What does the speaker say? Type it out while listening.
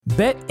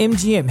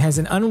BetMGM has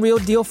an unreal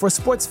deal for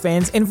sports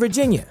fans in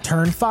Virginia.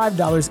 Turn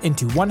 $5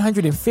 into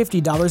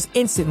 $150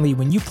 instantly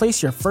when you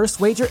place your first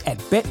wager at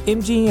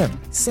BetMGM.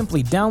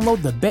 Simply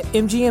download the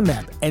BetMGM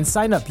app and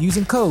sign up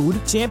using code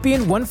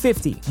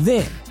Champion150.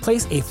 Then,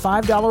 place a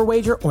 $5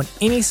 wager on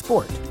any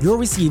sport. You'll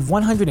receive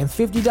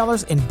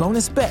 $150 in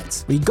bonus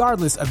bets,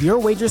 regardless of your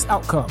wager's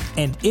outcome.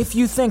 And if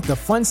you think the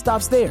fun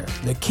stops there,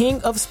 the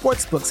King of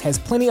Sportsbooks has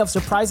plenty of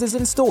surprises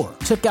in store.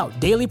 Check out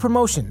daily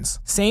promotions,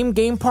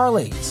 same-game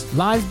parlays,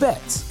 live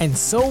bets, and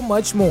so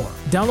much more.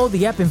 Download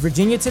the app in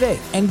Virginia today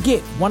and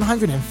get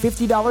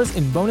 $150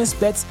 in bonus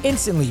bets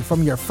instantly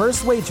from your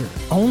first wager.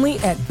 Only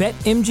at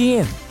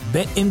BetMGM.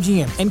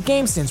 BetMGM and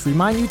GameSense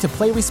remind you to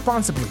play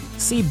responsibly.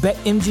 See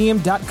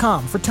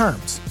BetMGM.com for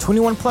terms.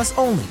 21 plus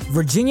only.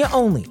 Virginia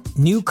only.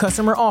 New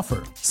customer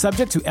offer.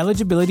 Subject to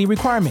eligibility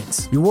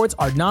requirements. Rewards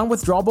are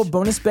non-withdrawable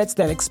bonus bets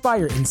that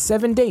expire in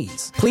 7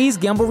 days. Please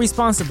gamble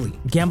responsibly.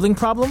 Gambling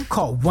problem?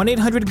 Call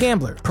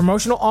 1-800-GAMBLER.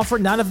 Promotional offer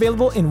not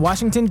available in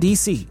Washington,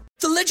 D.C.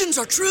 The legends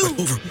are true.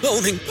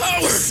 Overwhelming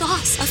power! The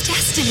sauce of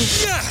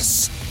destiny.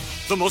 Yes!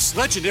 The most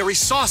legendary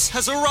sauce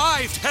has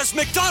arrived as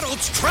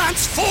McDonald's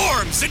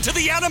transforms into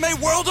the anime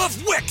world of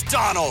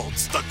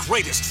WickDonald's. The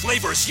greatest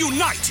flavors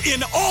unite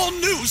in all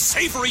new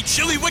savory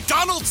chili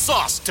McDonald's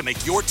sauce to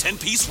make your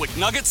 10-piece Wick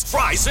Nuggets,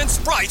 fries, and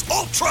Sprite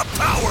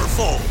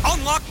ultra-powerful.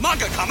 Unlock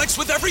manga comics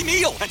with every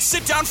meal and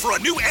sit down for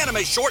a new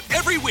anime short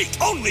every week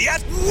only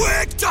at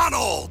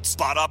WickDonald's.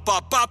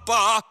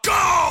 Ba-da-ba-ba-ba,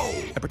 go!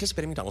 At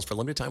participating McDonald's for a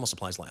limited time while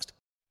supplies last.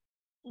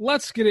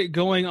 Let's get it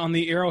going on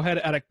the Arrowhead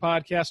Addict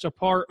podcast, a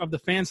part of the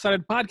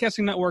Fan-Sided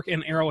Podcasting Network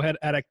and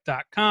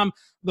arrowheadaddict.com.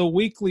 The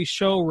weekly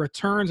show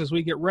returns as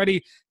we get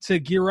ready to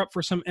gear up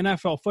for some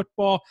NFL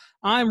football.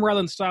 I'm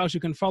Rylan Stiles.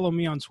 You can follow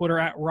me on Twitter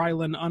at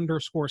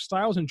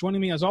Rylan_Stiles. And joining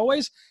me, as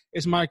always,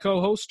 is my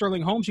co-host,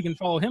 Sterling Holmes. You can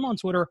follow him on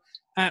Twitter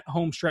at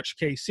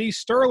HomestretchKC.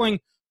 Sterling,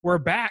 we're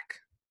back.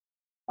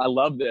 I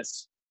love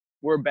this.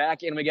 We're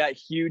back, and we got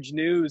huge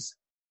news.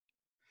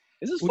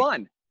 This is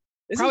fun.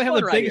 This probably have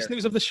the biggest here.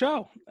 news of the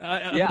show,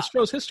 of the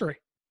show's history.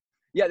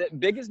 Yeah, the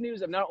biggest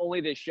news of not only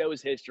the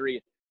show's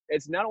history,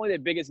 it's not only the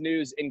biggest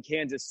news in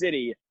Kansas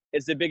City,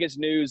 it's the biggest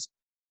news,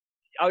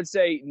 I would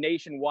say,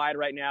 nationwide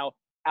right now,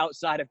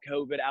 outside of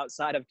COVID,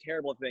 outside of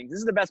terrible things. This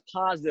is the best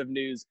positive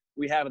news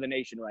we have in the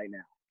nation right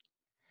now.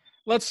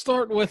 Let's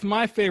start with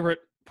my favorite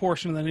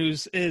portion of the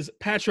news is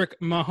Patrick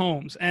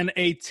Mahomes, and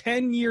a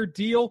 10-year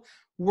deal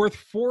worth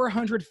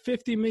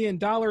 $450 million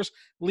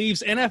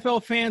leaves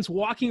NFL fans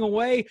walking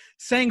away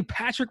saying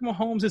Patrick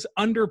Mahomes is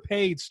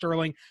underpaid,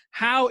 Sterling.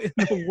 How in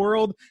the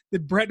world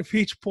did Brett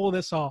Veach pull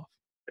this off?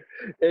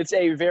 It's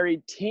a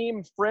very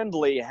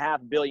team-friendly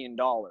 $500 million.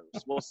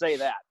 We'll say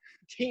that.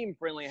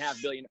 Team-friendly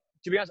 $500 million.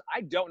 To be honest,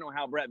 I don't know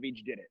how Brett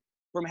Veach did it.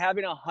 From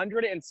having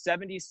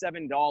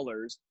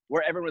 $177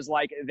 where everyone was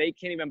like, they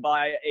can't even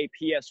buy a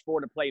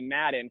PS4 to play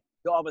Madden,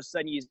 to all of a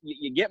sudden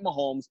you get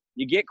Mahomes,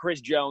 you get Chris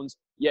Jones,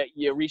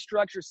 you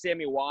restructure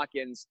Sammy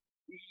Watkins.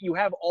 You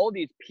have all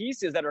these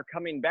pieces that are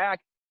coming back.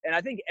 And I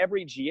think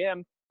every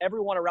GM,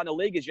 everyone around the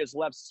league is just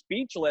left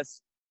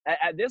speechless.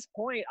 At this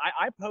point,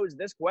 I pose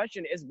this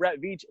question, is Brett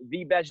Veach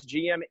the best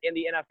GM in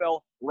the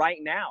NFL right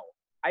now?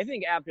 I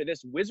think after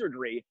this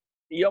wizardry,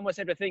 you almost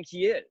have to think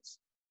he is.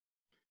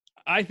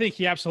 I think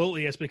he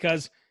absolutely is,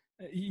 because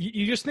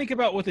you just think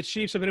about what the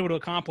Chiefs have been able to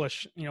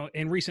accomplish,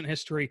 in recent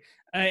history.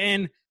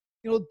 And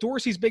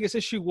Dorsey's biggest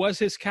issue was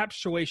his cap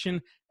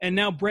situation, and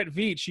now Brett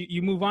Veach.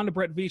 You move on to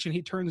Brett Veach, and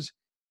he turns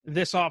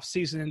this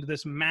offseason into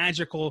this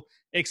magical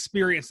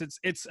experience.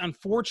 It's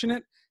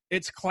unfortunate.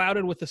 It's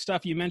clouded with the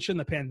stuff you mentioned,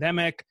 the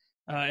pandemic,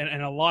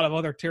 and a lot of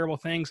other terrible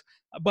things.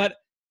 But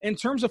in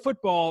terms of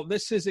football,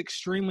 this is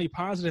extremely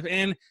positive.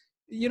 And,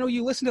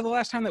 you listen to the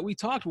last time that we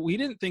talked, we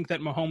didn't think that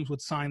Mahomes would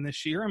sign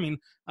this year. I mean,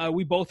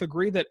 we both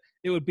agree that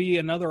it would be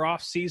another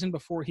offseason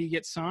before he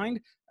gets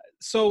signed.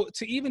 So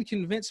to even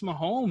convince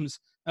Mahomes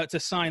to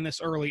sign this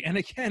early, and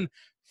again,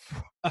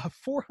 a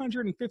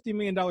 $450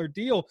 million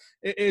deal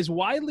is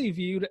widely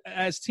viewed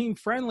as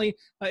team-friendly,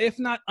 if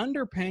not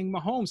underpaying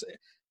Mahomes.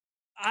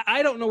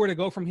 I don't know where to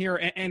go from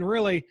here, and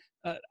really,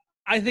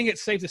 I think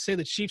it's safe to say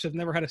the Chiefs have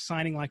never had a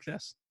signing like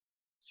this.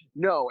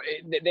 No,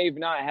 they've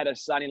not had a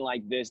signing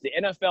like this. The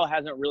NFL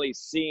hasn't really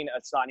seen a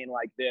signing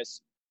like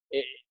this.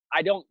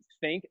 I don't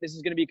think this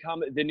is going to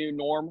become the new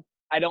norm.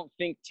 I don't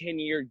think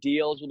 10-year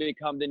deals will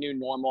become the new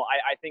normal.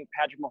 I think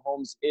Patrick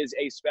Mahomes is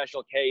a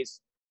special case.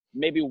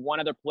 Maybe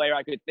one other player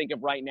I could think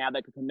of right now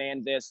that could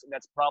command this,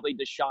 that's probably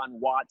Deshaun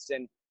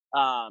Watson.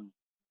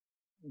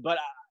 But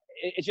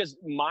it's just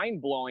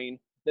mind-blowing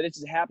that this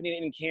is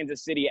happening in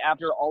Kansas City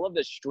after all of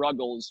the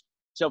struggles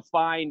to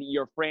find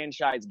your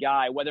franchise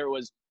guy, whether it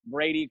was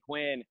Brady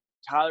Quinn,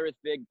 Tyler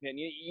Thigpen,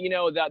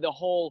 the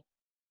whole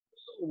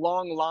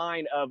long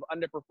line of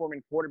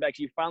underperforming quarterbacks.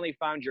 You finally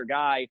found your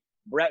guy.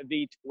 Brett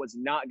Veach was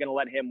not going to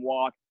let him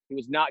walk. He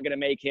was not going to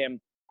make him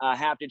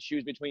have to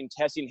choose between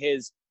testing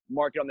his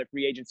market on the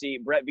free agency.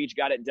 Brett Veach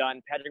got it done.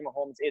 Patrick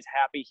Mahomes is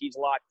happy. He's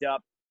locked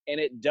up.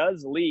 And it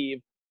does leave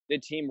the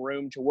team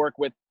room to work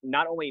with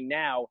not only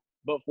now,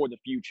 but for the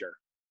future.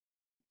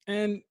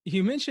 And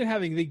you mentioned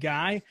having the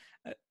guy.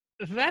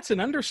 That's an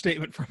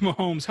understatement from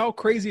Mahomes. How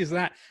crazy is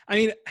that? I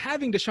mean,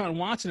 having Deshaun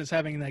Watson is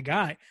having that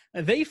guy.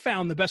 They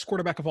found the best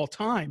quarterback of all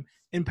time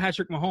in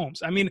Patrick Mahomes.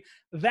 I mean,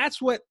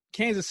 that's what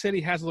Kansas City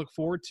has to look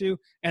forward to,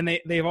 and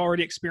they've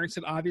already experienced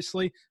it,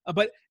 obviously.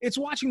 But it's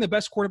watching the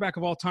best quarterback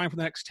of all time for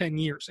the next 10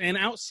 years. And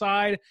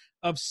outside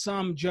of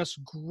some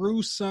just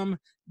gruesome,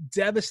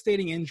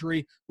 devastating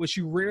injury, which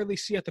you rarely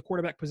see at the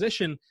quarterback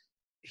position,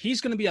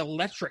 he's going to be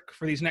electric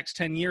for these next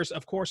 10 years.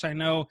 Of course, I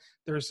know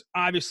there's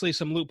obviously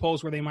some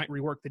loopholes where they might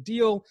rework the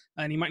deal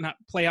and he might not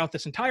play out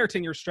this entire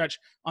 10-year stretch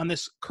on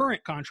this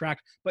current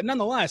contract. But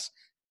nonetheless,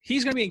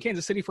 he's going to be in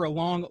Kansas City for a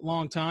long,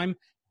 long time.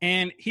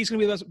 And he's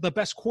going to be the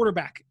best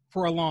quarterback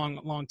for a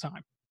long, long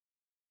time.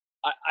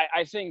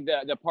 I think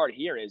the part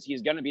here is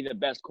he's going to be the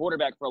best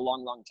quarterback for a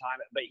long, long time,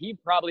 but he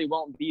probably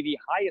won't be the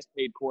highest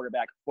paid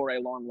quarterback for a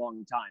long,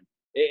 long time.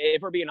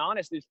 If we're being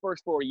honest, these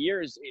first 4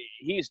 years,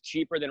 he's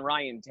cheaper than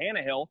Ryan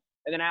Tannehill.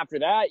 And then after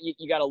that,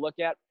 you got to look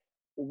at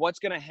what's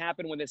going to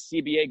happen when the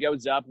CBA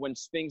goes up, when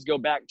things go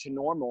back to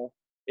normal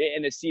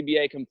and the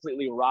CBA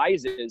completely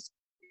rises.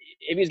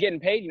 If he's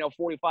getting paid,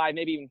 45,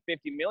 maybe even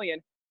 50 million,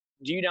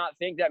 do you not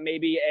think that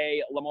maybe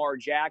a Lamar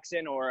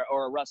Jackson or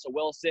a Russell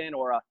Wilson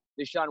or a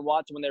Deshaun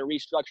Watson, when they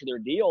restructure their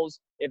deals,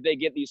 if they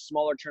get these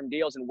smaller term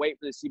deals and wait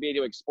for the CBA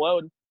to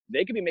explode,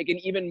 they could be making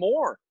even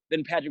more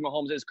than Patrick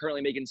Mahomes is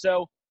currently making?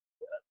 So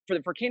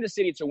for Kansas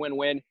City, it's a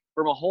win-win.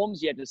 For Mahomes,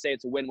 you have to say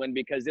it's a win-win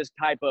because this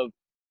type of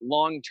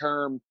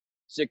long-term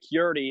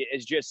security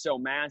is just so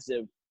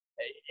massive.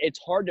 It's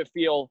hard to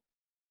feel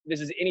this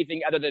is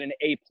anything other than an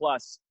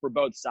A-plus for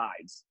both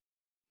sides.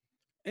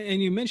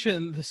 And you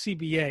mentioned the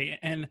CBA,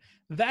 and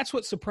that's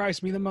what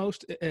surprised me the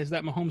most is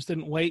that Mahomes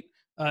didn't wait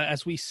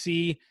as we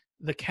see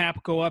the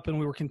cap go up and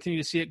we will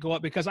continue to see it go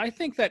up, because I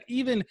think that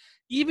even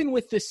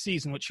with this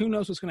season, which who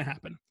knows what's going to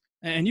happen,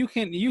 and you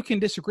can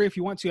disagree if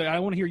you want to. I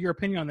want to hear your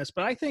opinion on this,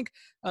 but I think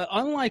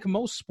unlike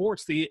most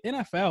sports, the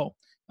NFL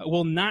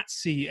will not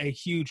see a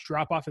huge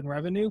drop-off in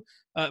revenue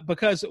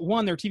because,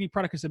 one, their TV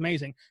product is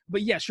amazing.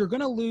 But, yes, you're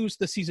going to lose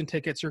the season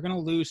tickets. You're going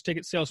to lose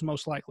ticket sales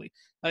most likely.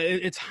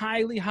 It's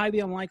highly, highly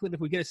unlikely that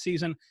if we get a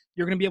season,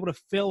 you're going to be able to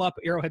fill up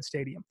Arrowhead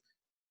Stadium.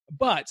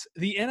 But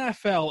the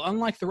NFL,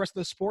 unlike the rest of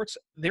the sports,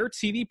 their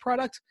TV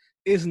product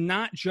is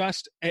not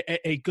just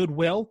a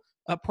goodwill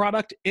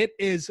product. It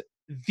is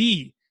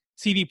the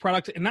TV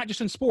product, and not just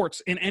in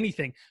sports, in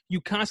anything. You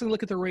constantly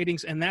look at the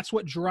ratings, and that's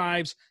what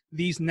drives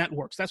these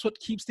networks. That's what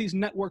keeps these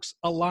networks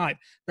alive.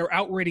 They're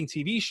outrating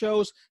TV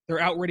shows.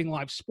 They're outrating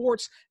live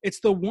sports.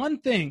 It's the one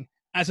thing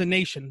as a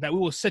nation that we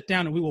will sit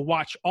down and we will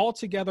watch all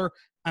together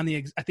at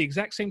the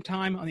exact same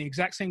time, on the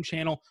exact same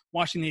channel,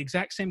 watching the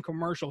exact same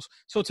commercials.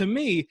 So to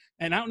me,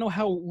 and I don't know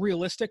how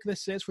realistic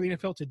this is for the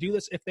NFL to do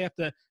this if they have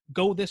to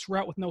go this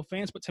route with no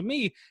fans, but to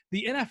me,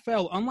 the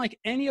NFL, unlike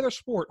any other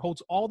sport,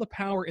 holds all the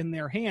power in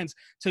their hands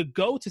to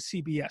go to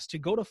CBS, to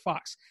go to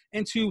Fox,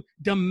 and to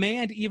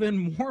demand even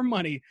more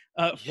money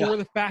for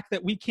the fact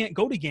that we can't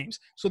go to games.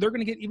 So they're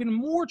going to get even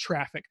more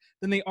traffic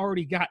than they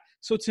already got.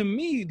 So to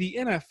me, the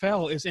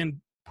NFL is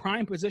in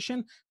prime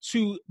position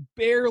to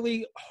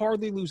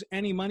hardly lose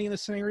any money in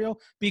this scenario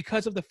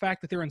because of the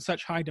fact that they're in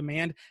such high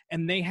demand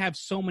and they have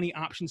so many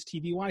options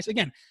TV-wise.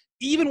 Again,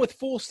 even with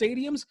full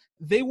stadiums,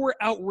 they were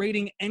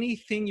outrating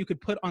anything you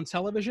could put on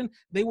television.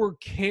 They were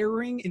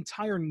carrying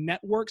entire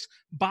networks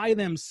by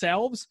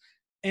themselves.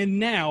 And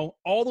now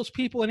all those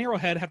people in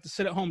Arrowhead have to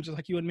sit at home just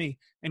like you and me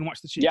and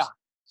watch the Chiefs. Yeah.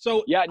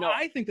 So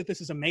I think that this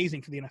is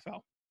amazing for the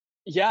NFL.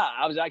 Yeah,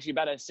 I was actually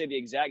about to say the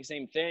exact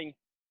same thing.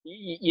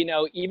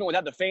 Even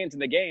without the fans in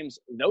the games,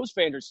 those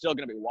fans are still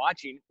going to be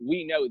watching.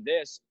 We know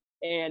this.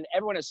 And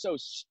everyone is so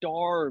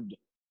starved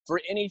for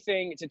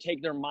anything to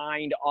take their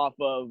mind off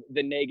of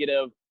the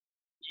negative,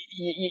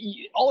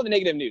 all of the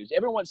negative news.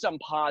 Everyone wants something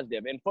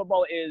positive, and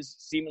football is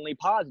seemingly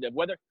positive.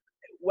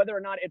 Whether or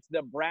not it's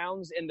the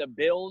Browns and the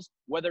Bills,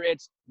 whether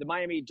it's the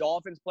Miami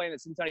Dolphins playing the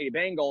Cincinnati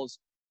Bengals,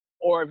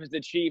 or if it's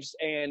the Chiefs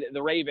and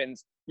the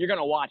Ravens, you're going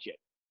to watch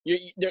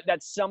it.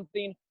 That's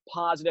something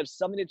positive,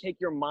 something to take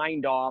your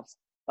mind off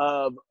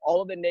of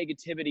all of the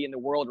negativity in the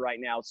world right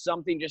now,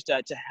 something just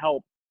to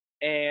help.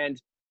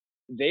 And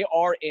they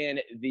are in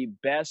the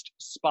best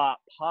spot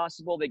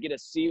possible. They get to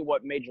see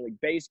what Major League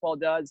Baseball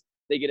does.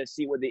 They get to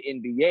see what the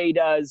NBA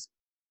does.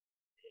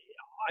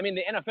 I mean,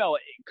 the NFL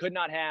could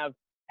not have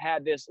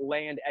had this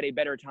land at a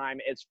better time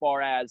as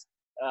far as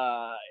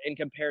in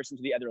comparison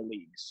to the other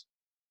leagues.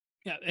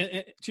 Yeah,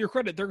 and to your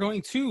credit, they're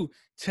going to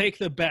take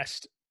the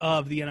best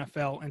of the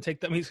NFL and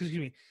take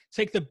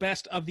the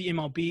best of the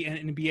MLB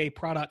and NBA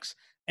products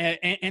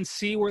and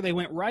see where they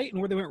went right and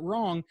where they went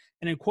wrong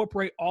and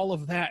incorporate all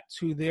of that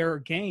to their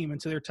game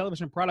and to their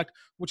television product,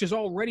 which is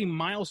already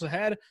miles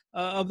ahead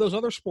of those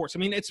other sports. I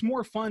mean, it's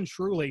more fun,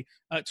 truly,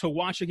 to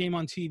watch a game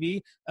on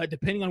TV,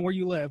 depending on where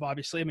you live,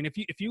 obviously. I mean,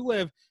 if you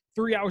live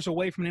 3 hours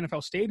away from an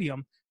NFL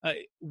stadium,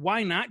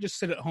 why not just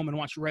sit at home and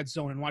watch Red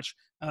Zone and watch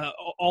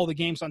all the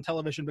games on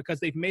television? Because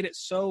they've made it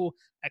so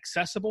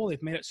accessible.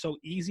 They've made it so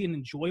easy and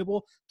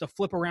enjoyable to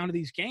flip around to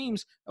these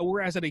games,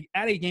 whereas at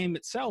a game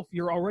itself,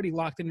 you're already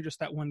locked into just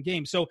that one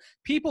game. So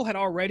people had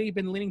already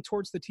been leaning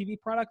towards the TV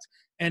product,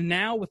 and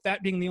now with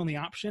that being the only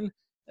option,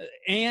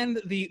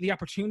 and the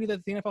opportunity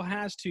that the NFL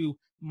has to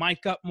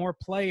mic up more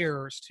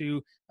players,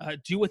 to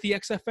do what the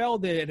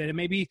XFL did, and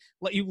maybe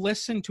let you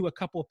listen to a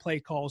couple of play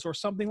calls or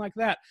something like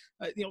that.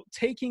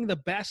 Taking the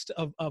best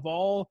of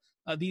all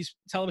these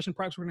television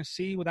products we're going to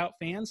see without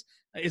fans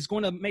is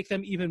going to make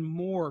them even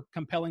more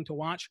compelling to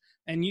watch.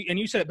 And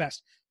you said it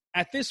best.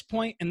 At this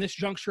point in this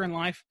juncture in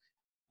life,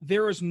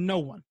 there is no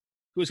one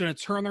who is going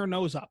to turn their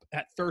nose up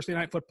at Thursday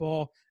Night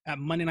Football, at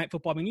Monday Night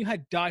Football. I mean, you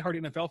had diehard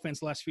NFL fans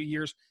the last few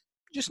years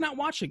just not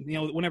watching,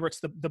 whenever it's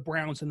the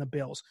Browns and the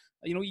Bills.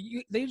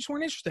 They just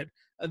weren't interested.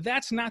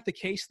 That's not the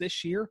case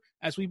this year,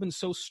 as we've been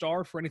so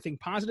starved for anything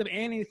positive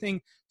and anything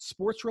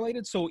sports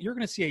related. So you're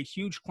going to see a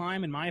huge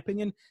climb, in my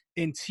opinion,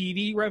 in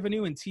TV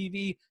revenue and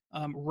TV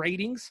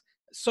ratings.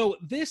 So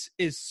this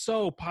is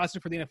so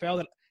positive for the NFL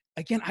that,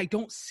 again, I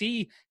don't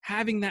see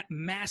having that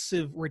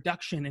massive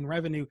reduction in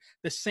revenue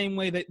the same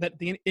way that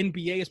the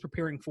NBA is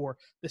preparing for,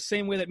 the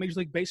same way that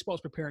Major League Baseball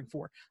is preparing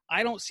for.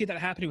 I don't see that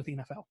happening with the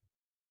NFL.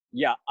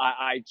 Yeah,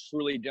 I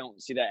truly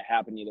don't see that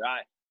happen either.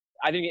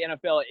 I think the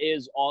NFL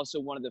is also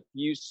one of the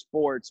few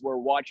sports where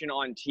watching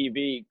on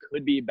TV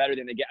could be better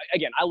than the game.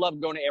 Again, I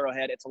love going to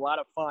Arrowhead. It's a lot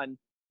of fun,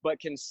 but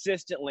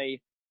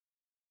consistently,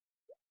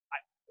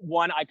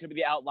 I could be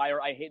the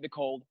outlier. I hate the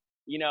cold.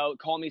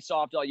 Call me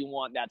soft all you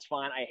want. That's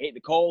fine. I hate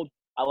the cold.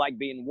 I like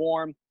being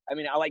warm. I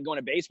mean, I like going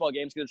to baseball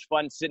games because it's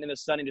fun sitting in the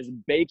sun and just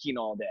baking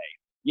all day.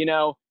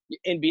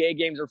 NBA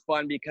games are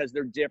fun because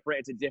they're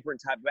different. It's a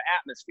different type of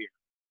atmosphere.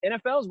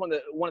 NFL is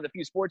one of the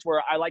few sports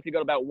where I like to go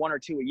to about 1 or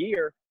 2 a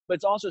year, but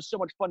it's also so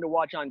much fun to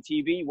watch on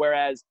TV,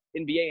 whereas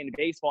NBA and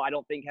baseball I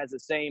don't think has the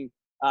same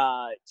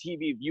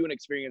TV viewing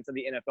experience that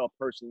the NFL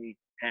personally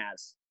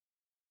has.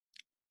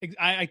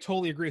 I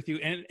totally agree with you.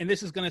 And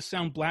this is going to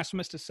sound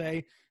blasphemous to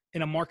say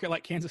in a market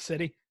like Kansas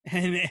City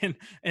and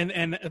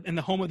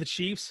the home of the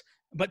Chiefs,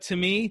 but to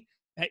me,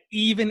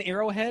 even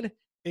Arrowhead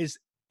it's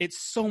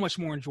so much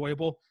more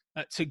enjoyable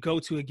to go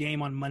to a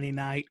game on Monday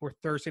night or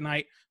Thursday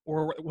night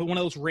or one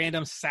of those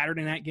random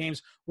Saturday night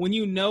games when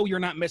you're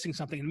not missing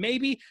something. And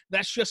maybe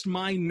that's just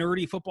my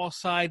nerdy football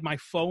side, my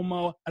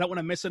FOMO. I don't want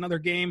to miss another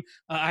game.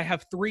 I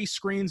have 3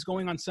 screens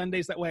going on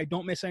Sundays. That way I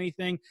don't miss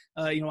anything.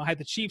 I have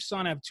the Chiefs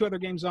on. I have 2 other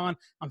games on.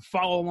 I'm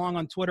following along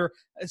on Twitter.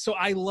 So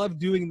I love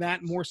doing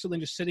that more so than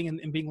just sitting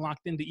and being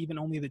locked into even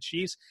only the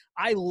Chiefs.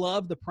 I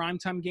love the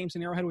primetime games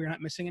in Arrowhead where you're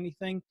not missing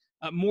anything.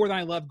 More than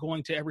I love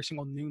going to every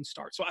single noon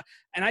start. So,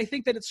 I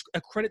think that it's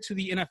a credit to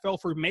the NFL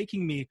for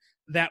making me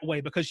that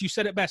way, because you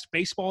said it best,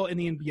 baseball and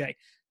the NBA.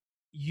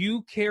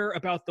 You care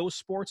about those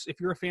sports. If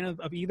you're a fan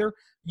of either,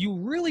 you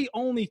really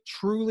only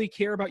truly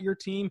care about your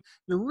team.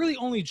 You're really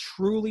only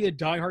truly a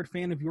diehard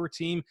fan of your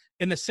team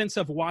in the sense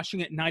of watching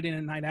it night in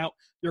and night out.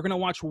 You're going to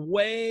watch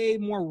way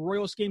more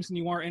Royals games than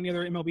you are any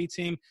other MLB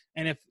team.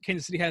 And if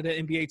Kansas City had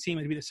an NBA team,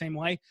 it'd be the same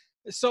way.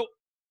 So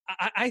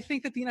I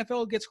think that the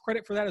NFL gets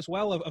credit for that as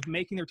well, of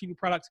making their TV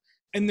products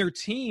and their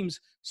teams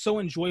so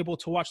enjoyable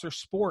to watch, their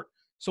sport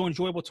so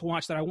enjoyable to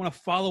watch, that I want to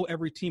follow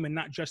every team and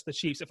not just the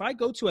Chiefs. If I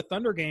go to a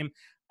Thunder game,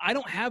 I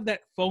don't have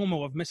that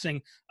FOMO of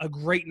missing a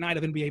great night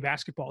of NBA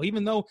basketball.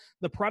 Even though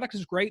the product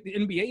is great, the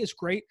NBA is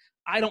great,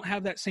 I don't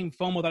have that same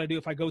FOMO that I do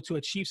if I go to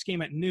a Chiefs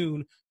game at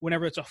noon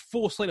whenever it's a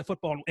full slate of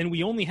football, and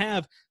we only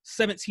have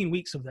 17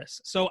 weeks of this.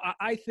 So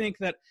I think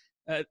that,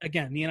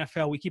 again, the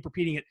NFL, we keep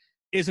repeating it,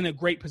 is in a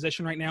great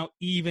position right now,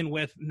 even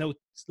with no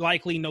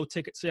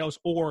ticket sales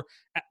or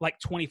at like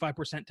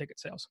 25% ticket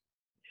sales.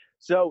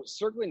 So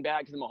circling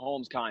back to the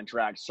Mahomes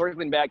contract,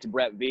 circling back to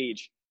Brett Veach,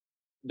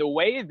 the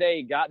way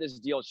they got this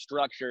deal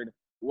structured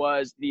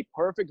was the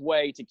perfect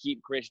way to keep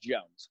Chris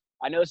Jones.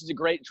 I know this is a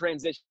great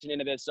transition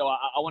into this, so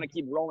I want to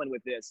keep rolling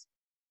with this.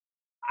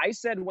 I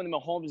said when the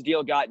Mahomes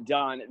deal got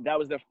done, that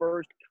was the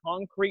first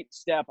concrete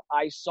step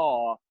I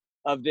saw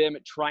of them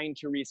trying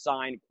to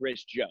re-sign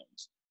Chris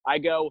Jones. I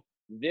go,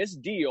 this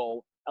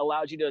deal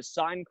allows you to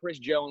sign Chris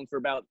Jones for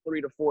about 3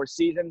 to 4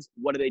 seasons.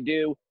 What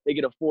do? They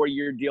get a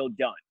 4-year deal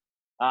done.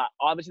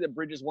 Obviously, the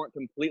bridges weren't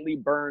completely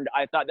burned.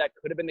 I thought that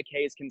could have been the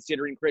case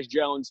considering Chris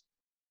Jones.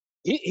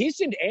 He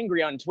seemed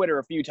angry on Twitter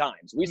a few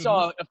times. We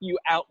saw a few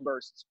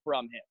outbursts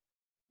from him.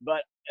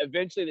 But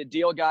eventually the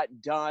deal got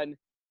done.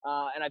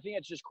 And I think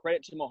it's just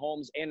credit to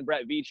Mahomes and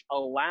Brett Veach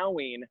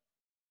allowing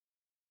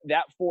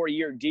that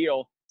 4-year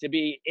deal to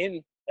be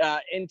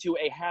into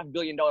a $500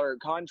 million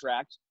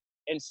contract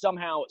and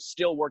somehow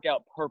still work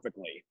out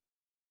perfectly.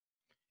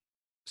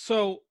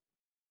 So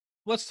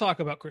let's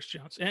talk about Chris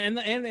Jones. And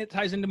it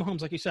ties into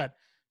Mahomes, like you said.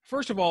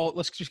 First of all,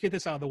 let's just get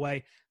this out of the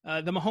way.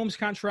 The Mahomes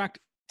contract,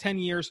 10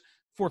 years,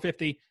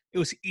 $450. It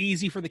was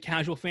easy for the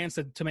casual fans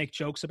to make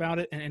jokes about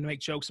it and make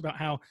jokes about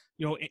how,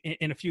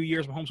 in a few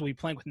years, Mahomes will be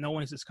playing with no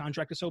one as his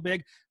contract is so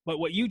big. But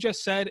what you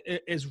just said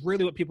is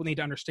really what people need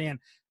to understand.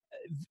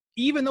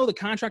 Even though the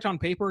contract on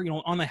paper,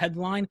 on the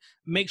headline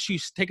makes you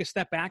take a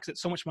step back 'cause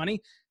it's so much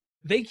money,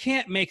 they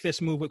can't make this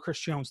move with Chris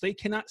Jones. They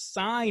cannot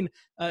sign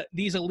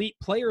these elite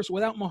players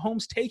without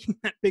Mahomes taking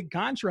that big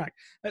contract.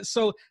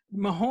 So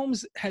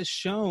Mahomes has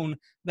shown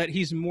that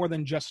he's more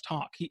than just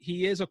talk.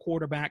 He is a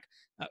quarterback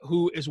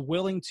who is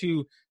willing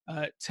to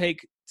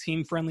take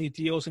team-friendly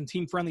deals and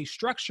team-friendly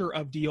structure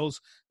of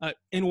deals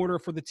in order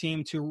for the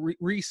team to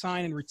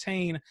re-sign and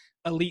retain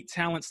elite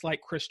talents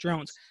like Chris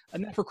Jones.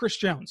 And for Chris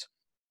Jones,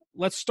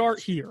 let's start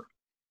here.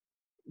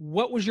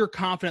 What was your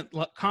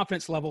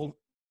confidence level?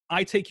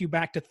 I take you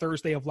back to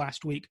Thursday of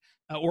last week,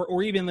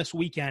 or even this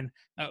weekend.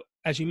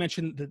 As you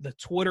mentioned, the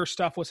Twitter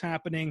stuff was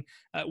happening.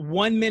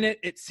 1 minute,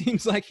 it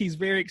seems like he's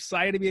very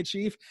excited to be a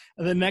Chief.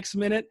 The next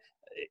minute,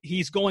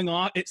 he's going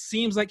off. It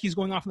seems like he's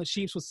going off on the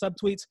Chiefs with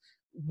subtweets.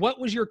 What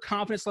was your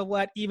confidence level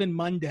at even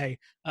Monday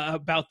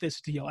about this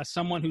deal? As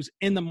someone who's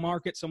in the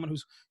market, someone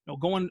who's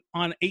going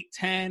on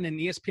 810 and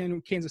ESPN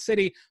in Kansas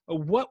City,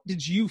 what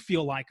did you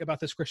feel like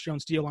about this Chris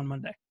Jones deal on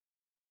Monday?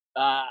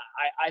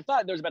 I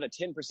thought there was about a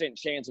 10%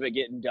 chance of it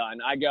getting done.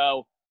 I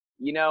go,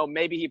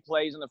 maybe he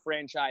plays on the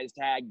franchise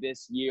tag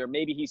this year.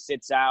 Maybe he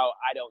sits out.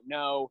 I don't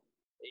know.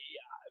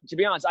 To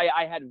be honest,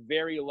 I had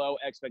very low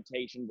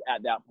expectations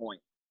at that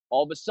point.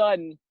 All of a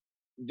sudden,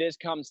 this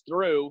comes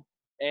through,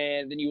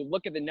 and then you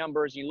look at the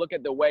numbers, you look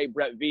at the way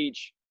Brett Veach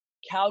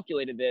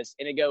calculated this,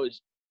 and it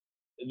goes,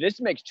 this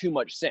makes too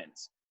much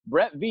sense.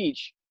 Brett Veach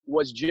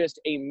was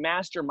just a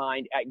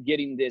mastermind at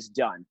getting this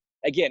done.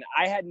 Again,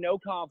 I had no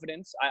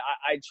confidence.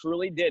 I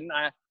truly didn't.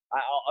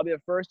 I'll be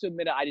the first to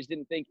admit it. I just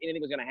didn't think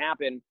anything was going to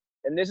happen.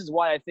 And this is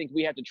why I think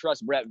we have to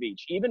trust Brett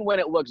Veach. Even when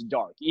it looks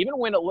dark, even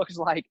when it looks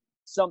like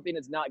something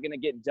is not going to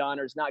get done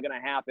or it's not going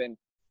to happen,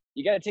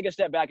 you got to take a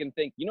step back and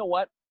think, you know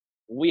what?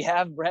 We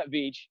have Brett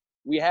Veach.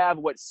 We have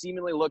what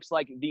seemingly looks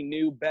like the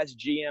new best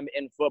GM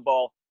in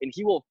football, and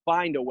he will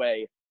find a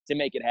way to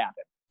make it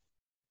happen.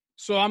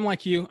 So I'm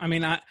like you. I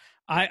mean,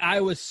 I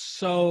was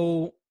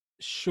so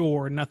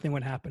sure nothing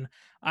would happen.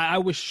 I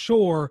was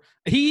sure.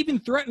 He even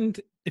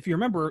threatened, if you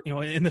remember,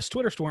 in this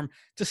Twitter storm,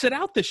 to sit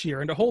out this year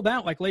and to hold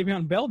out like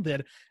Le'Veon Bell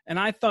did. And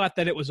I thought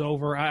that it was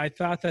over. I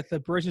thought that the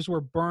bridges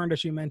were burned,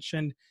 as you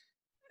mentioned.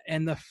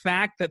 And the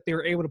fact that they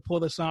were able to pull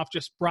this off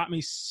just brought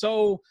me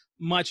so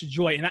much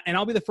joy. And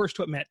I'll be the first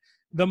to admit,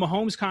 the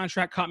Mahomes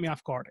contract caught me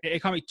off guard.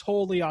 It caught me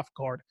totally off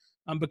guard.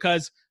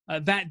 Because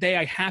that day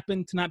I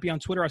happened to not be on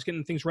Twitter. I was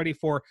getting things ready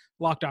for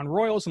Locked On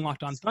Royals and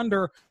Locked On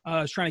Thunder.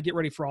 I was trying to get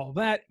ready for all of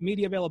that,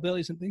 media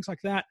availabilities and things like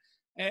that.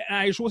 And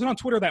I just wasn't on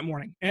Twitter that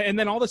morning. And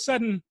then all of a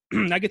sudden,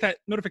 I get that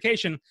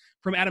notification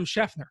from Adam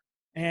Schefter.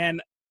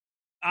 And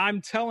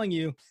I'm telling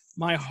you,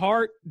 my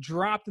heart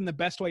dropped in the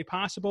best way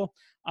possible.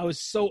 I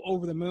was so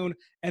over the moon.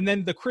 And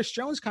then the Chris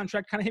Jones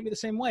contract kind of hit me the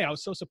same way. I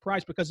was so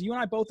surprised because you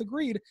and I both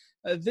agreed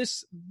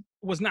this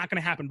was not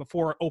going to happen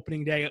before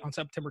opening day on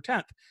September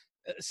 10th.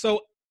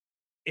 So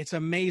it's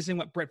amazing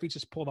what Brett Veach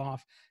has pulled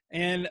off.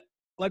 And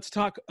let's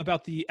talk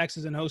about the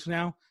X's and O's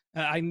now.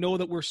 I know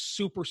that we're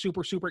super,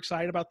 super, super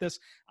excited about this.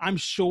 I'm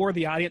sure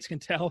the audience can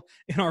tell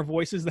in our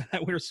voices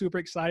that we're super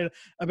excited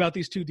about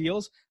these two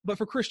deals. But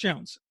for Chris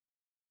Jones,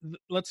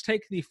 let's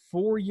take the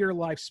 4-year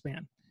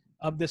lifespan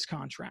of this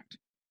contract.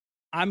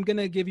 I'm going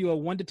to give you a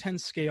 1 to 10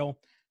 scale.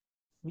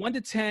 1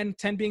 to 10,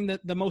 10 being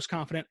the most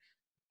confident.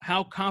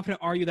 How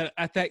confident are you that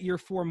at that year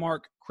 4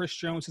 mark, Chris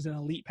Jones is an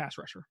elite pass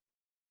rusher?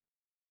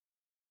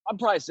 I'd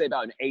probably say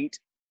about an 8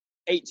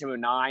 to a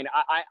 9.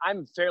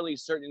 I'm fairly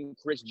certain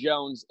Chris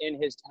Jones,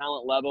 in his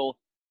talent level,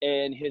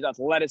 in his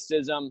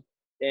athleticism,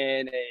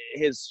 in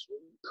his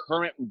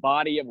current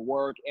body of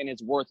work, and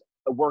his work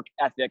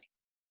ethic,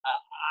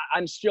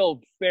 I'm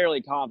still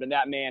fairly confident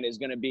that man is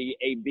going to be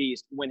a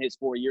beast when his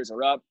 4 years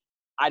are up.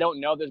 I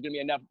don't know if there's going to be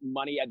enough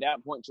money at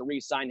that point to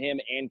re-sign him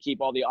and keep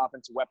all the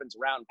offensive weapons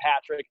around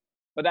Patrick,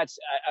 but that's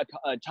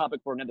a topic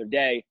for another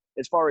day.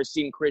 As far as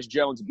seeing Chris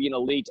Jones be an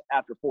elite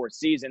after 4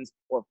 seasons,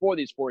 or for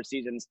these 4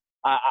 seasons,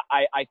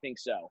 I think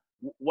so.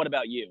 What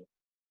about you?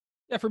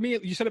 Yeah, for me,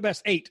 you said it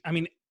best, 8. I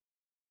mean,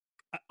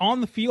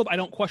 on the field, I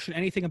don't question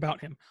anything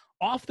about him.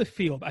 Off the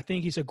field, I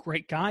think he's a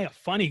great guy, a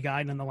funny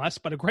guy nonetheless,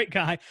 but a great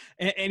guy,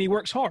 and he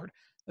works hard.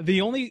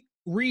 The only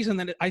reason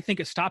that I think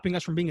is stopping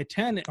us from being a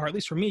 10, or at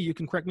least for me, you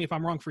can correct me if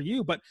I'm wrong for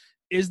you, but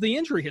is the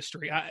injury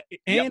history.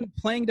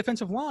 Playing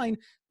defensive line,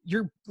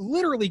 you're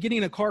literally getting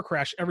in a car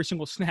crash every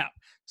single snap.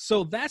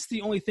 So that's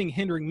the only thing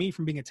hindering me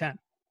from being a 10.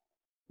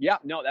 Yeah,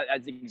 no,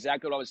 that's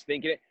exactly what I was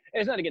thinking.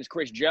 It's not against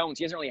Chris Jones.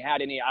 He hasn't really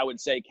had any, I would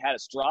say,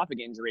 catastrophic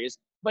injuries,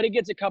 but he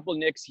gets a couple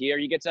nicks here.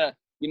 He gets a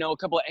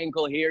couple of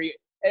ankle here.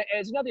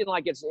 It's nothing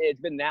like it's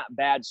been that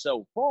bad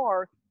so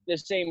far. At the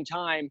same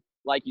time,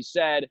 like you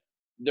said,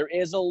 there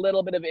is a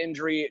little bit of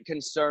injury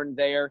concern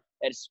there.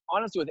 It's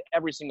honestly with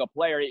every single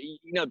player.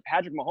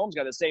 Patrick Mahomes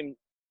got the same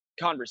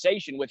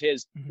conversation with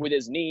his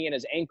knee and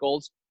his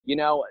ankles.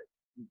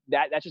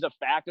 That's just a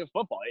fact of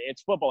football.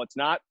 It's football. It's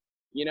not,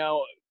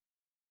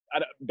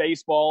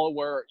 baseball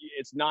where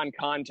it's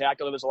non-contact,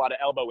 although there's a lot of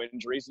elbow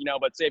injuries,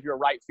 but say if you're a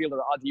right fielder,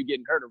 the odds of you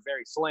getting hurt are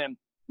very slim.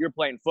 You're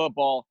playing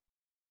football.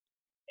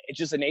 It's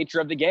just the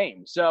nature of the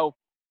game. So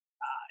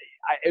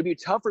It'd be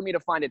tough for me to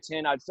find a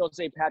 10. I'd still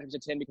say Patrick's a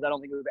 10 because I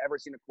don't think we've ever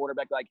seen a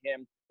quarterback like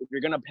him. If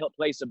you're going to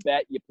place a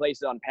bet, you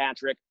place it on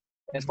Patrick.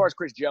 And as far as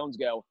Chris Jones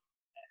go,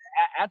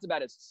 that's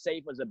about as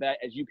safe as a bet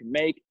as you can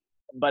make.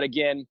 But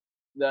again,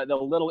 the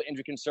little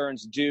injury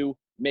concerns do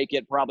make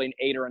it probably an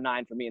 8 or a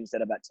 9 for me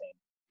instead of that 10.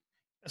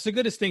 That's a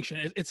good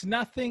distinction. It's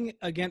nothing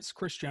against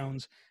Chris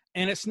Jones.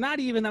 And it's not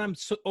even that I'm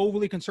so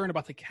overly concerned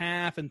about the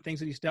calf and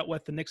things that he's dealt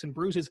with, the nicks and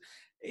bruises.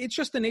 It's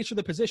just the nature of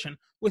the position.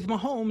 With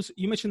Mahomes,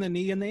 you mentioned the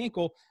knee and the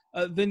ankle.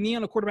 The knee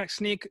on a quarterback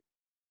sneak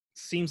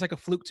seems like a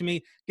fluke to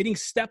me. Getting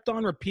stepped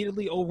on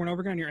repeatedly over and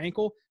over again on your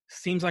ankle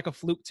seems like a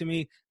fluke to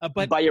me.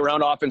 But by your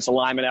own offensive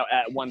lineman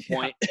at one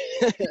point.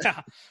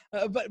 Yeah.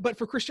 But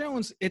for Chris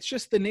Jones, it's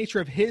just the nature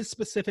of his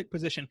specific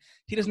position.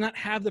 He does not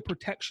have the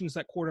protections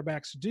that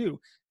quarterbacks do.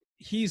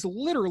 He's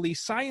literally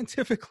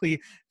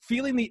scientifically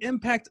feeling the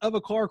impact of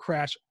a car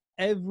crash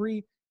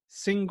every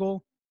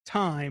single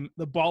time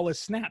the ball is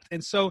snapped.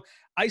 And so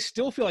I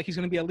still feel like he's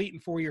going to be elite in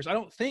 4 years. I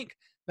don't think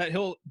that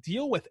he'll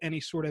deal with any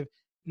sort of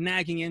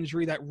nagging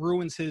injury that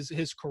ruins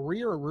his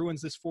career or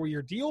ruins this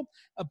 4-year deal.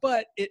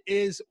 But it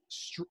is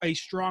a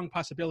strong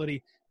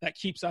possibility that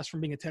keeps us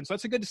from being a 10. So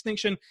that's a good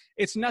distinction.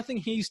 It's nothing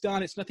he's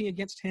done. It's nothing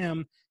against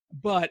him,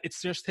 but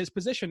it's just his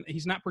position.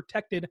 He's not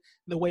protected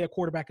the way a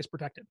quarterback is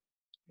protected.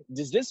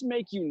 Does this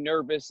make you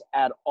nervous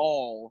at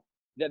all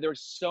that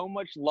there's so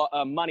much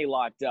money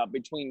locked up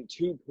between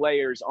two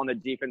players on the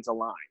defensive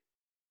line?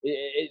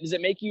 Does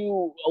it make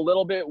you a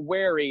little bit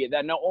wary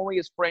that not only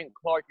is Frank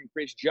Clark and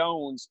Chris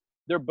Jones,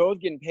 they're both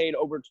getting paid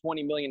over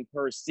 $20 million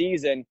per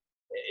season?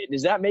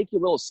 Does that make you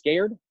a little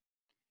scared?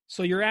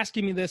 So you're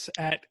asking me this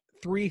at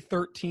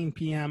 3:13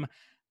 p.m.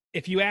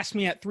 If you asked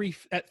me at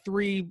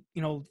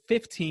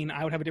 3:15,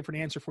 I would have a different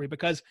answer for you,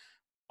 because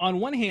on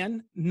one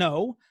hand,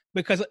 no,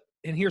 because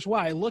and here's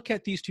why. I look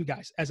at these two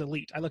guys as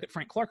elite. I look at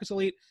Frank Clark as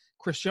elite,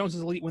 Chris Jones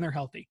as elite when they're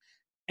healthy.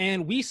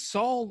 And we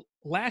saw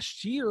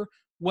last year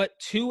what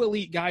two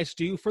elite guys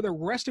do for the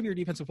rest of your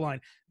defensive line.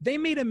 They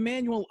made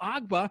Emmanuel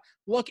Ogbah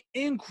look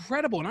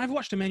incredible. And I've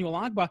watched Emmanuel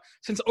Ogbah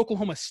since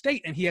Oklahoma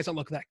State, and he hasn't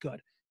looked that good.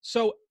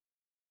 So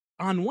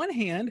on one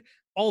hand,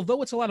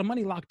 although it's a lot of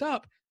money locked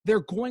up,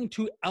 they're going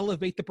to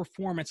elevate the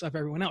performance of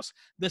everyone else.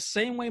 The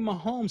same way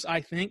Mahomes, I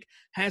think,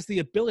 has the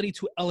ability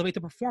to elevate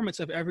the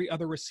performance of every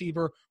other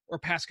receiver or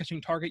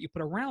pass-catching target you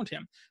put around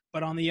him.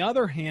 But on the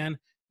other hand,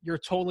 you're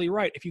totally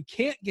right. If you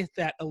can't get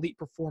that elite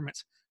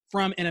performance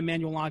from an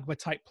Emmanuel Ogbah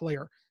type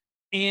player,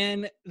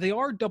 and they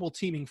are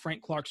double-teaming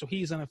Frank Clark, so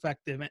he's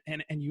ineffective,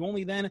 and you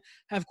only then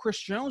have Chris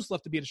Jones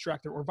left to be a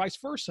distractor, or vice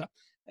versa.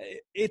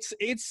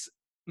 It's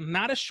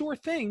not a sure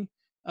thing,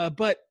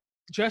 but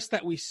just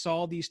that we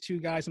saw these two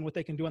guys and what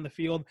they can do on the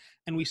field,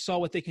 and we saw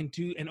what they can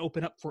do and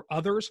open up for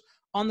others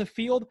on the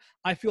field,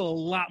 I feel a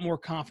lot more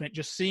confident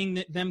just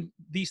seeing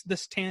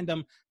this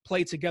tandem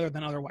play together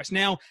than otherwise.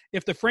 Now,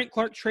 if the Frank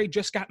Clark trade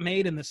just got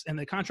made and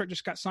the contract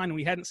just got signed and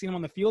we hadn't seen him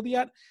on the field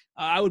yet,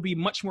 I would be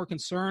much more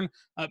concerned.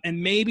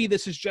 And maybe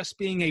this is just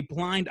being a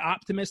blind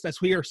optimist as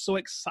we are so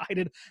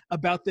excited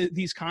about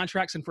these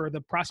contracts and for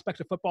the prospect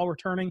of football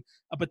returning.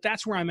 But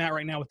that's where I'm at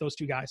right now with those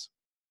two guys.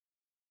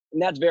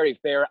 And that's very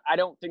fair. I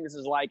don't think this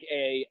is like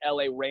a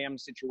LA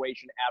Rams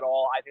situation at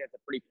all. I think that's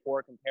a pretty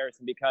poor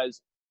comparison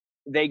because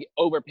they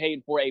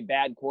overpaid for a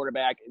bad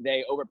quarterback.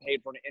 They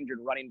overpaid for an injured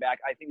running back.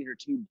 I think these are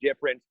two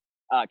different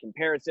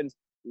comparisons.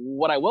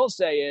 What I will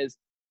say is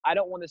I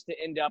don't want this to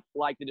end up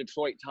like the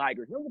Detroit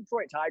Tigers. Remember the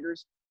Detroit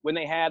Tigers when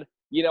they had,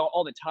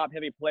 all the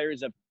top-heavy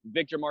players of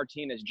Victor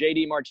Martinez,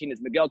 J.D. Martinez,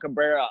 Miguel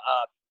Cabrera,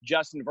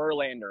 Justin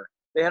Verlander.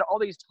 They had all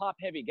these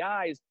top-heavy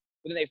guys,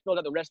 but then they filled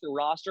out the rest of the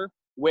roster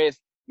with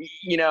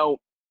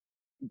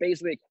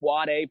basically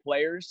quad A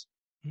players.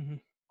 Mm-hmm.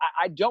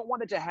 I don't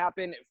want it to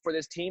happen for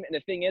this team. And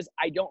the thing is,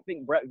 I don't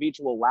think Brett Veach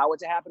will allow it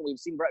to happen. We've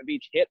seen Brett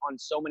Veach hit on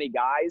so many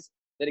guys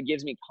that it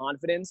gives me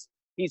confidence.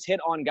 He's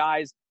hit on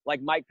guys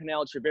like Mike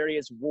Pennell,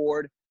 Trevarius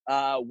Ward,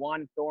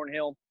 Juan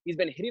Thornhill. He's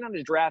been hitting on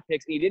his draft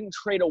picks, and he didn't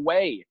trade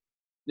away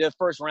the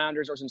first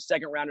rounders or some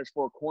second rounders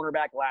for a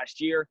cornerback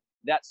last year.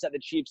 That set the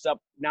Chiefs up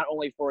not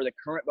only for the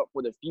current, but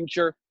for the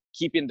future,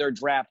 keeping their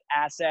draft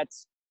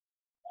assets.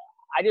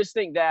 I just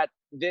think that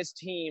this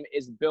team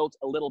is built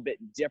a little bit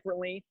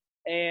differently.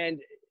 And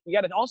you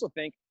got to also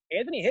think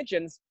Anthony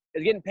Hitchens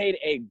is getting paid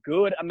a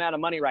good amount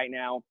of money right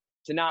now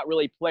to not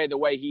really play the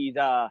way he's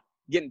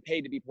getting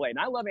paid to be played. And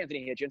I love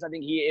Anthony Hitchens. I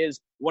think he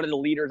is one of the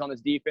leaders on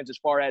this defense as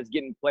far as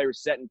getting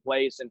players set in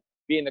place and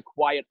being the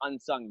quiet,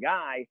 unsung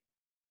guy.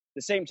 At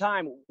the same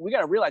time, we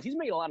got to realize he's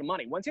making a lot of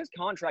money. Once his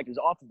contract is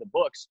off of the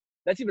books,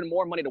 that's even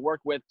more money to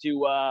work with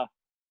to,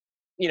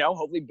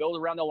 hopefully build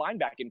around the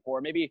linebacking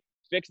core, maybe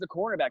fix the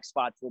cornerback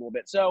spots a little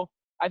bit. So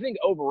I think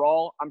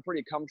overall, I'm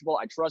pretty comfortable.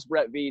 I trust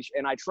Brett Veach,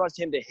 and I trust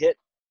him to hit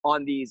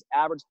on these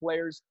average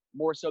players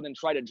more so than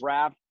try to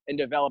draft and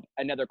develop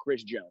another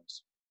Chris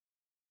Jones.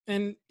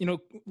 And,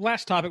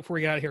 last topic before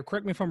we get out of here,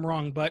 correct me if I'm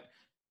wrong, but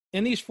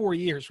in these 4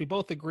 years, we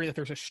both agree that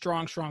there's a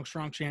strong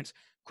chance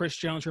Chris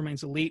Jones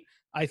remains elite.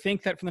 I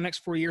think that for the next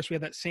 4 years, we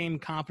have that same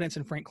confidence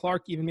in Frank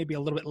Clark, even maybe a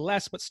little bit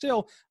less, but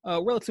still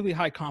relatively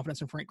high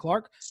confidence in Frank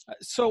Clark.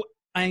 So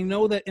I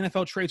know that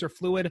NFL trades are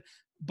fluid,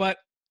 but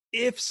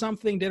if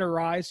something did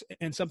arise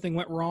and something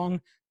went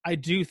wrong, I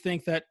do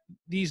think that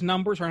these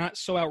numbers are not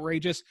so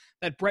outrageous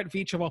that Brett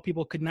Veach, of all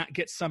people, could not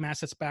get some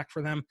assets back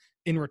for them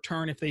in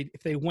return if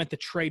they went the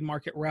trade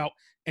market route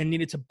and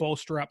needed to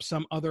bolster up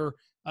some other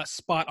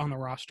spot on the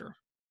roster.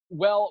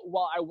 Well,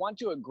 while I want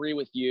to agree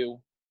with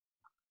you,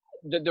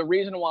 the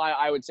reason why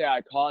I would say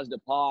I caused a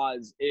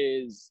pause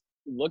is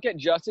look at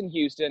Justin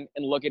Houston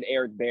and look at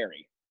Eric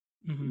Berry.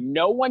 Mm-hmm.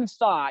 No one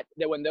thought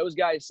that when those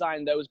guys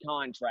signed those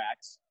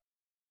contracts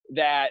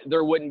that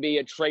there wouldn't be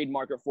a trade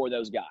market for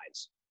those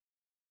guys.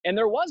 And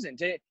there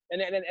wasn't. And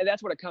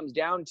that's what it comes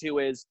down to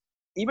is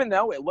even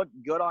though it looked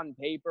good on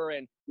paper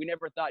and we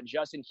never thought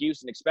Justin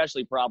Houston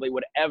especially probably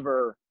would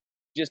ever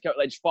just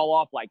fall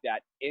off like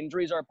that.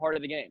 Injuries are a part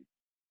of the game.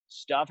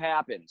 Stuff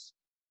happens.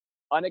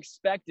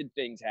 Unexpected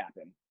things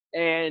happen.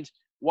 And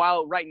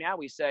while right now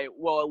we say,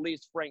 well, at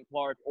least Frank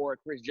Clark or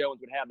Chris Jones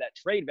would have that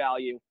trade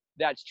value,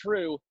 that's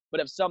true. But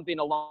if something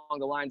along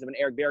the lines of an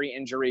Eric Berry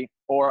injury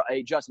or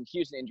a Justin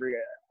Houston injury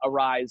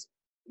arise,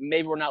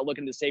 maybe we're not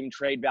looking at the same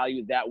trade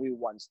value that we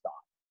once thought.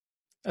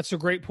 That's a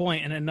great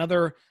point. And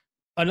another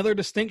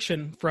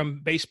distinction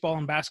from baseball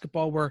and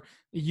basketball where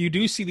you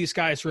do see these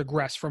guys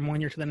regress from one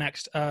year to the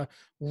next,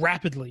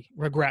 rapidly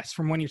regress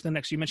from one year to the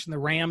next. You mentioned the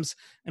Rams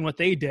and what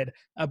they did.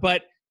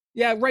 But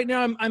yeah, right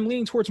now I'm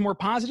leaning towards more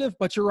positive,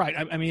 but you're right.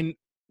 I mean,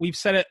 we've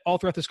said it all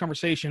throughout this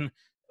conversation.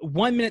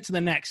 1 minute to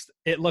the next,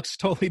 it looks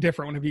totally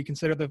different whenever you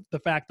consider the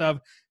fact of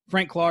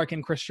Frank Clark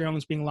and Chris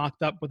Jones being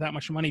locked up with that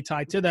much money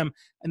tied to them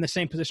in the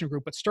same position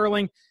group. But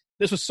Sterling,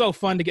 this was so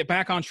fun to get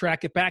back on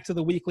track, get back to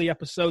the weekly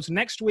episodes.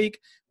 Next week,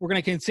 we're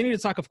going to continue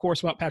to talk, of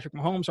course, about Patrick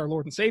Mahomes, our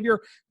Lord and Savior,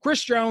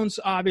 Chris Jones,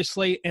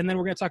 obviously, and then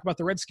we're going to talk about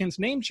the Redskins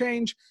name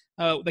change,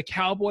 the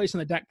Cowboys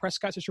and the Dak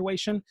Prescott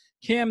situation,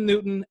 Cam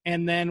Newton,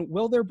 and then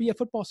will there be a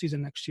football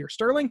season next year?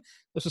 Sterling,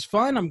 this was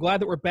fun. I'm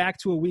glad that we're back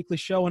to a weekly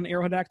show on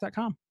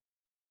arrowheadact.com.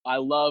 I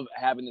love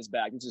having this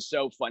back. This is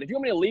so fun. If you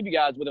want me to leave you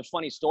guys with a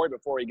funny story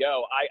before we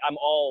go, I'm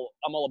all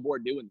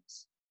aboard doing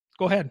this.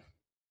 Go ahead.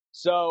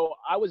 So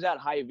I was at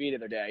Hy-Vee the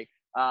other day,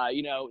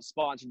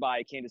 sponsored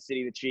by Kansas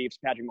City, the Chiefs,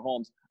 Patrick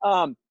Mahomes.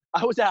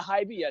 I was at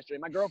Hy-Vee yesterday.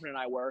 My girlfriend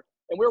and I were,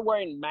 and we were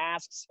wearing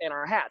masks and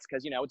our hats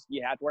because,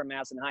 you have to wear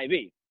masks in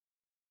Hy-Vee.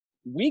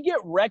 We get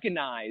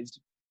recognized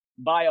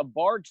by a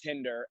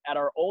bartender at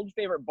our old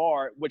favorite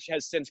bar, which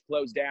has since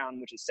closed down,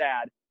 which is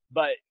sad.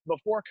 But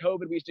before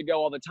COVID, we used to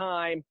go all the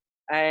time.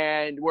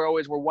 And we're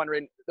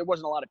wondering, there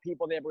wasn't a lot of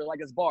people there, but we like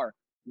this bar.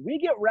 We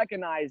get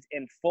recognized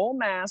in full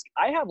mask.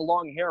 I have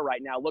long hair right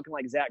now looking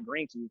like Zach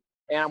Greinke,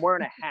 and I'm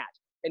wearing a hat.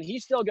 And he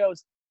still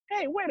goes,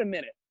 hey, wait a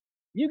minute.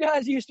 You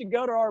guys used to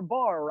go to our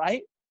bar,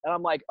 right? And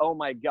I'm like, oh,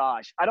 my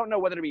gosh. I don't know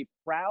whether to be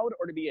proud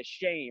or to be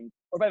ashamed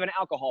or if I have an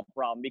alcohol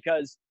problem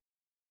because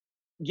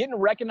getting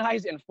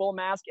recognized in full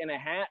mask and a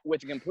hat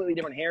with a completely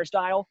different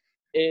hairstyle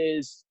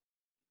it's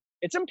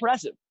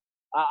impressive.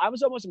 I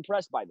was almost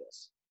impressed by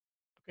this.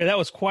 Okay, that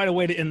was quite a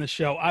way to end the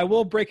show. I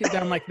will break it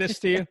down like this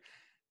to you.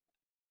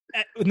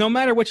 No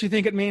matter what you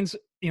think it means,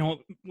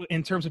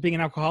 in terms of being an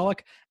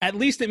alcoholic, at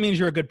least it means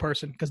you're a good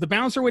person because the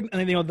bouncer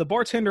the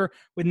bartender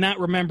would not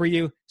remember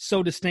you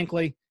so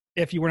distinctly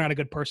if you were not a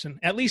good person.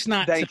 At least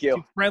not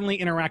to friendly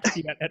interact with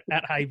you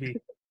at Hy-Vee.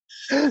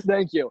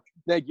 Thank you.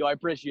 I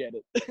appreciate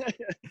it.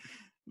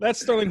 That's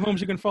Sterling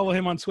Holmes. You can follow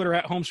him on Twitter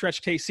at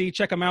HomestretchKC.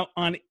 Check him out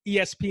on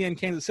ESPN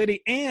Kansas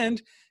City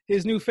and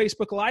his new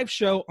Facebook Live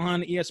show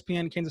on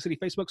ESPN Kansas City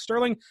Facebook.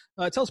 Sterling,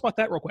 tell us about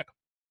that real quick.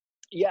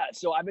 Yeah,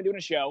 so I've been doing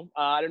a show.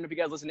 I don't know if you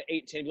guys listen to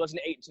 810. If you listen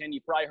to 810,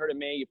 you probably heard of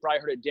me. You probably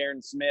heard of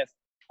Darren Smith.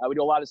 We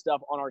do a lot of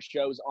stuff on our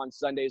shows on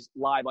Sundays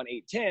live on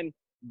 810.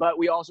 But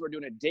we also are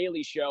doing a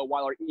daily show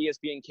while our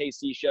ESPN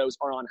KC shows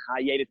are on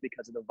hiatus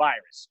because of the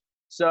virus.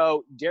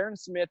 So Darren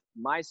Smith,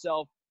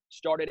 myself,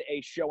 started a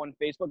show on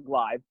Facebook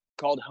Live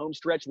called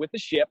Homestretch with the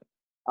Ship.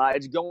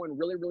 It's going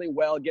really, really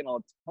well, getting a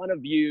ton of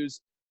views.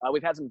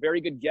 We've had some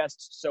very good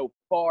guests so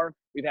far.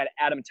 We've had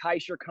Adam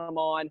Teicher come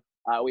on.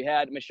 We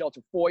had Michelle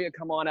Tafoya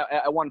come on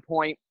at one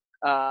point.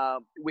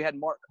 We had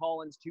Mark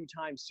Collins,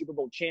 two-time Super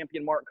Bowl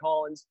champion Mark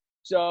Collins.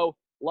 So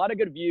a lot of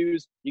good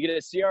views. You get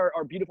to see our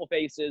beautiful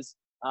faces.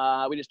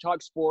 We just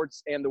talk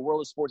sports and the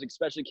world of sports,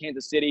 especially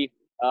Kansas City.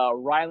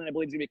 Rylan, I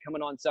believe, is going to be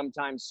coming on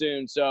sometime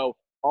soon. So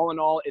all in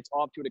all, it's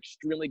off to an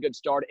extremely good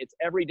start. It's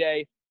every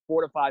day,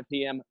 4 to 5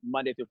 p.m.,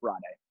 Monday through Friday.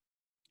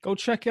 Go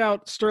check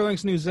out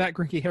Sterling's new Zach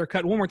Greinke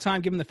haircut. One more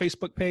time, give him the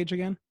Facebook page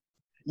again.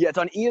 Yeah, it's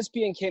on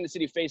ESPN Kansas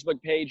City Facebook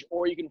page,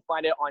 or you can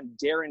find it on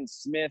Darren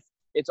Smith.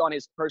 It's on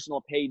his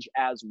personal page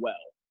as well.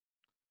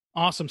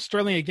 Awesome.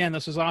 Sterling, again,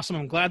 this is awesome.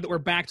 I'm glad that we're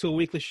back to a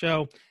weekly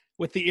show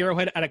with the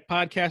Arrowhead Addict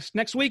podcast.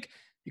 Next week,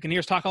 you can hear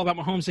us talk all about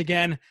Mahomes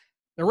again,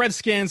 the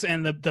Redskins,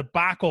 and the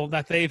debacle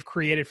that they've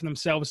created for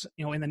themselves,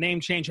 in the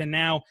name change, and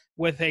now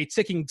with a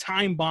ticking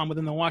time bomb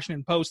within the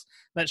Washington Post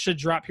that should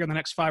drop here in the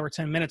next 5 or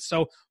 10 minutes.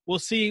 So we'll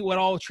see what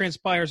all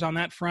transpires on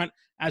that front.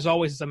 As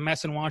always, it's a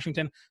mess in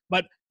Washington.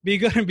 But be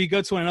good and be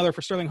good to one another.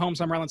 For Sterling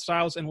Holmes, I'm Rylan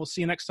Stiles, and we'll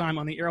see you next time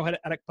on the Arrowhead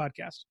Addict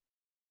podcast.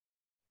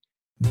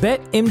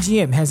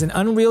 BetMGM has an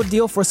unreal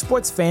deal for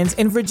sports fans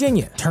in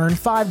Virginia. Turn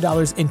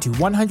 $5 into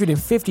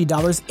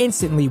 $150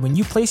 instantly when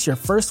you place your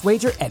first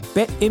wager at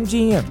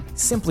BetMGM.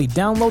 Simply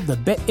download the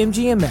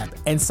BetMGM app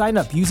and sign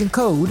up using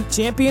code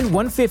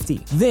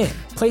Champion150. Then,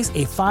 place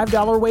a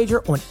 $5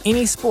 wager on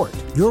any sport.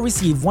 You'll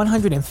receive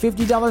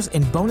 $150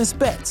 in bonus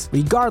bets,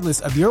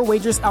 regardless of your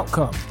wager's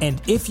outcome. And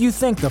if you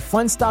think the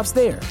fun stops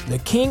there, the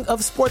king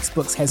of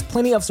sportsbooks has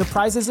plenty of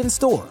surprises in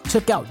store.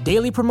 Check out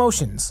daily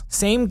promotions,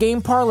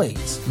 same-game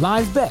parlays,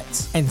 live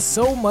bets, and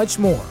so much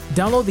more.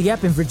 Download the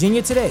app in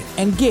Virginia today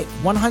and get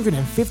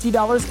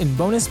 $150 in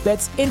bonus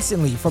bets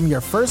instantly from your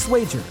first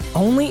wager.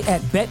 Only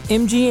at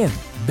BetMGM.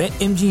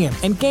 BetMGM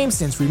and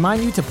GameSense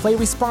remind you to play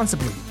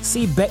responsibly.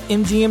 See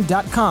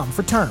BetMGM.com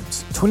for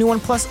terms. 21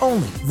 plus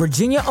only.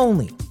 Virginia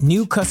only.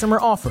 New customer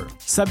offer.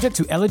 Subject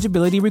to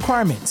eligibility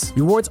requirements.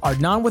 Rewards are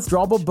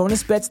non-withdrawable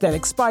bonus bets that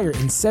expire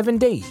in 7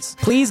 days.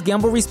 Please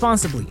gamble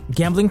responsibly.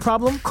 Gambling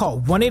problem?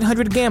 Call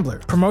 1-800-GAMBLER.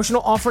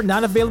 Promotional offer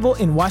not available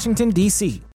in Washington, D.C.